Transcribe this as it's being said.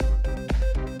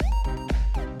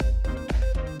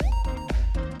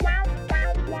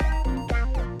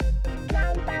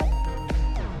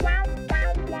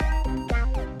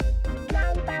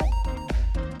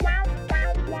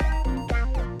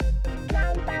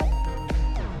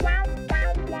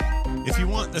if you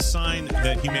want a sign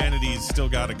that humanity's still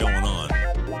got it going on.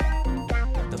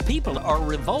 The people are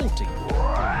revolting.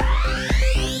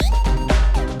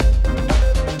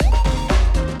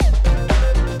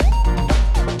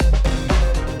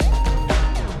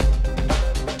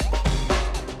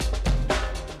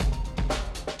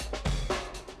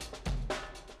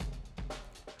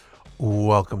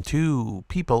 Welcome to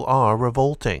People Are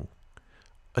Revolting,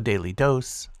 a daily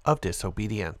dose of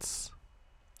disobedience.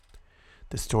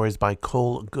 The story is by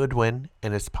Cole Goodwin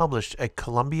and is published at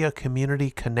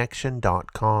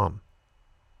ColumbiaCommunityConnection.com.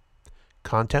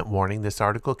 Content warning: this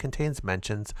article contains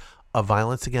mentions of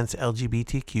violence against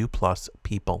LGBTQ+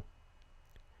 people.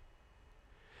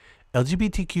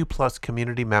 LGBTQ+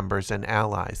 community members and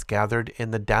allies gathered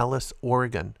in the Dalles,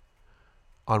 Oregon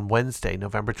on Wednesday,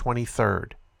 November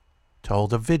 23rd, to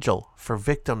hold a vigil for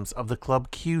victims of the Club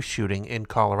Q shooting in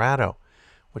Colorado,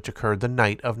 which occurred the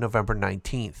night of November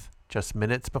 19th, just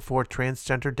minutes before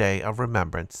Transgender Day of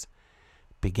Remembrance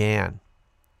began.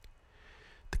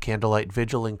 The candlelight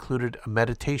vigil included a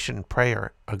meditation,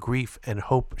 prayer, a grief and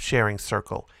hope sharing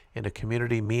circle, and a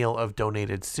community meal of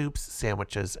donated soups,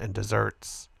 sandwiches, and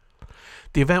desserts.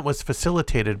 The event was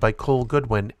facilitated by Cole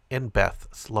Goodwin and Beth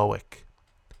Slowick.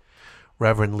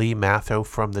 Reverend Lee Matho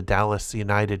from the Dalles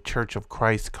United Church of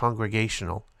Christ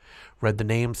Congregational read the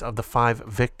names of the 5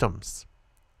 victims: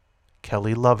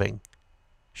 Kelly Loving,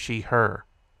 she, her;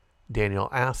 Daniel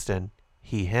Aston,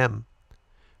 he, him;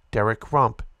 Derek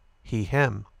Rump, he,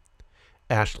 him;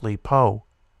 Ashley Poe,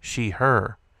 she,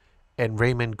 her; and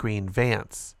Raymond Green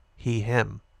Vance, he,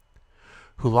 him,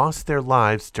 who lost their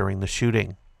lives during the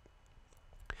shooting.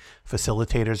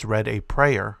 Facilitators read a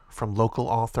prayer from local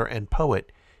author and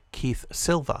poet Keith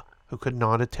Silva, who could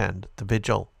not attend the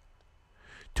vigil.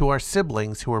 To our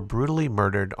siblings who were brutally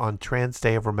murdered on Trans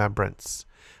Day of Remembrance,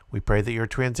 we pray that your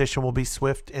transition will be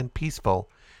swift and peaceful,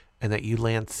 and that you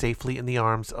land safely in the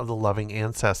arms of the loving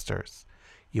ancestors.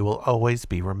 You will always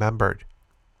be remembered.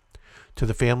 To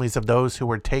the families of those who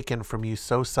were taken from you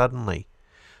so suddenly,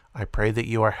 I pray that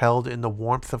you are held in the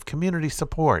warmth of community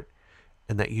support,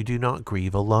 and that you do not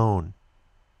grieve alone.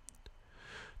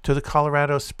 To the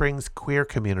Colorado Springs queer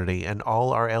community and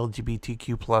all our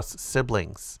LGBTQ+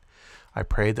 siblings, I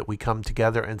pray that we come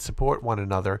together and support one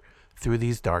another through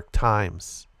these dark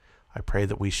times. I pray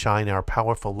that we shine our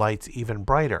powerful lights even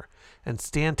brighter and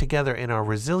stand together in our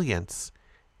resilience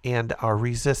and our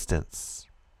resistance.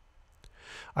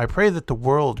 I pray that the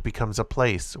world becomes a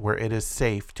place where it is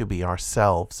safe to be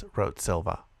ourselves, wrote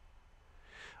Silva.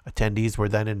 Attendees were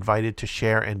then invited to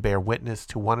share and bear witness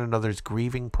to one another's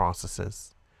grieving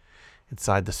processes.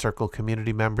 Inside the circle,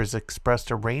 community members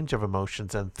expressed a range of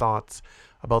emotions and thoughts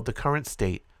about the current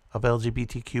state of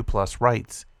LGBTQ+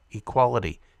 rights,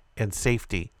 equality, and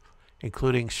safety,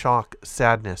 including shock,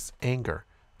 sadness, anger,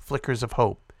 flickers of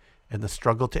hope, and the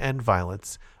struggle to end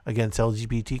violence against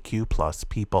LGBTQ+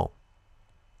 people.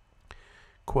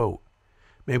 Quote,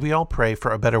 "May we all pray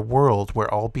for a better world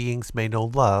where all beings may know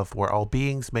love, where all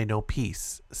beings may know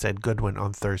peace," said Goodwin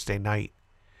on Thursday night.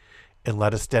 "And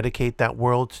let us dedicate that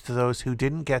world to those who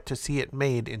didn't get to see it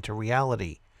made into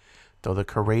reality, though the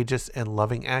courageous and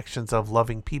loving actions of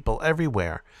loving people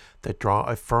everywhere that draw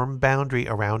a firm boundary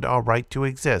around our right to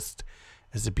exist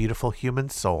as the beautiful human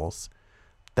souls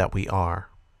that we are."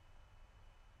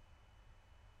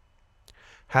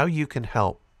 How you can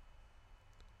help.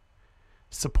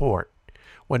 Support.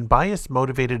 When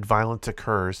bias-motivated violence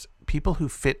occurs, people who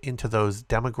fit into those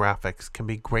demographics can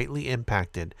be greatly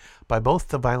impacted by both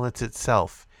the violence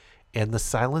itself and the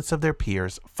silence of their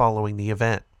peers following the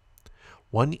event.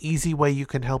 One easy way you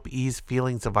can help ease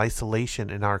feelings of isolation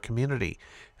in our community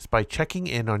is by checking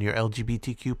in on your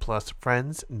LGBTQ+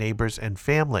 friends, neighbors, and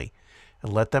family,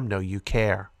 and let them know you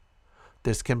care.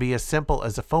 This can be as simple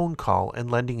as a phone call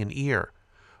and lending an ear,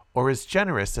 or as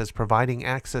generous as providing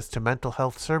access to mental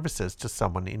health services to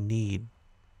someone in need.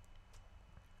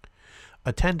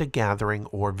 Attend a gathering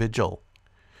or vigil.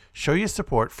 Show your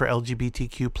support for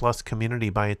LGBTQ+ community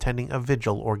by attending a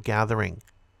vigil or gathering.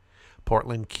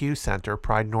 Portland Q Center,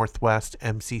 Pride Northwest,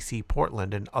 MCC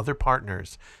Portland, and other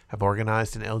partners have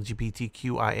organized an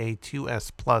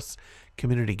LGBTQIA2S+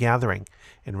 community gathering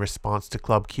in response to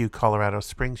Club Q Colorado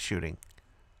Springs shooting.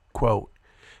 Quote,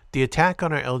 "The attack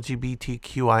on our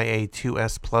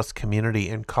LGBTQIA2S+ community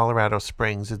in Colorado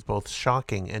Springs is both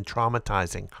shocking and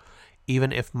traumatizing,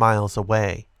 even if miles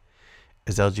away.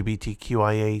 As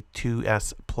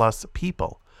LGBTQIA2S+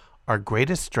 people, our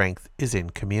greatest strength is in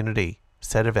community,"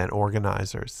 said event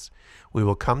organizers. "We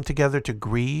will come together to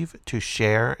grieve, to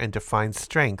share, and to find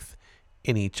strength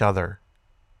in each other."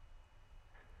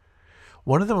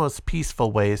 One of the most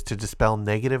peaceful ways to dispel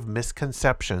negative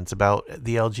misconceptions about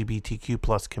the LGBTQ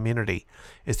plus community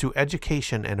is through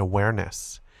education and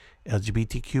awareness.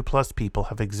 LGBTQ plus people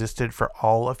have existed for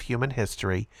all of human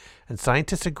history, and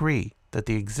scientists agree that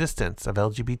the existence of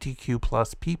LGBTQ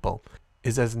plus people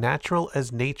is as natural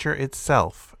as nature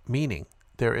itself, meaning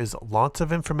there is lots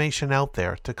of information out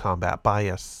there to combat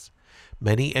bias.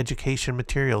 Many education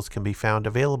materials can be found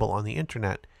available on the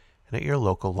internet and at your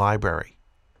local library.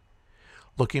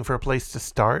 Looking for a place to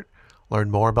start?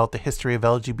 Learn more about the history of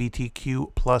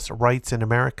LGBTQ plus rights in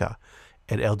America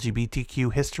at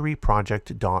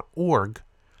lgbtqhistoryproject.org,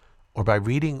 or by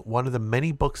reading one of the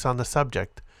many books on the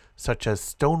subject, such as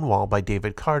Stonewall by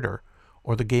David Carter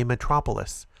or The Gay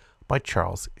Metropolis by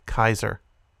Charles Kaiser.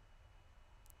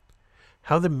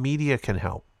 How the media can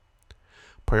help.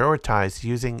 Prioritize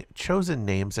using chosen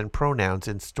names and pronouns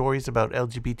in stories about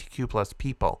LGBTQ plus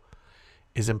people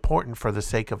is important for the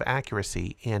sake of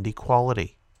accuracy and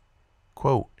equality.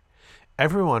 Quote,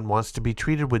 "Everyone wants to be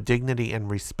treated with dignity and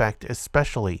respect,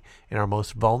 especially in our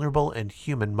most vulnerable and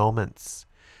human moments.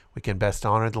 We can best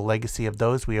honor the legacy of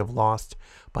those we have lost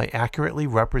by accurately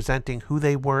representing who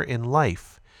they were in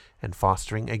life and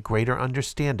fostering a greater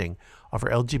understanding of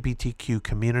our LGBTQ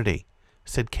community,"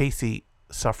 said Casey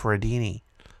Suffredini,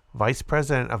 Vice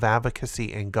President of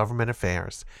Advocacy and Government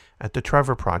Affairs at the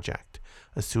Trevor Project,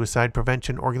 a suicide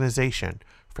prevention organization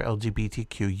for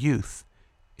LGBTQ youth,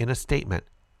 in a statement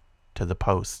to the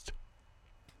Post.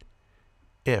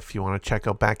 If you want to check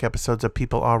out back episodes of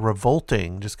People Are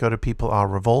Revolting, just go to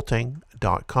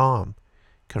peoplearerevolting.com. You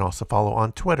can also follow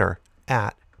on Twitter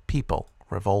at People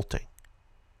Revolting.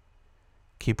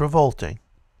 Keep revolting,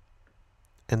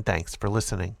 and thanks for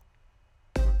listening.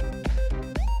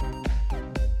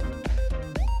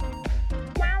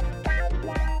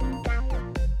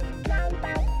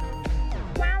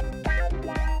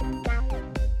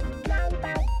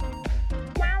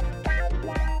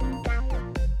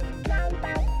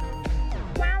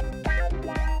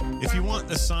 If you want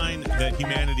a sign that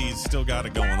humanity's still got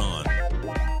it going on,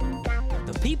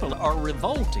 The people are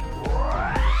revolting.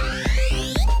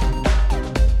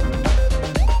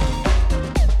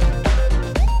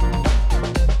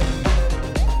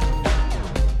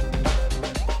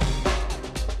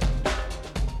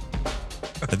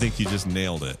 I think you just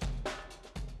nailed it.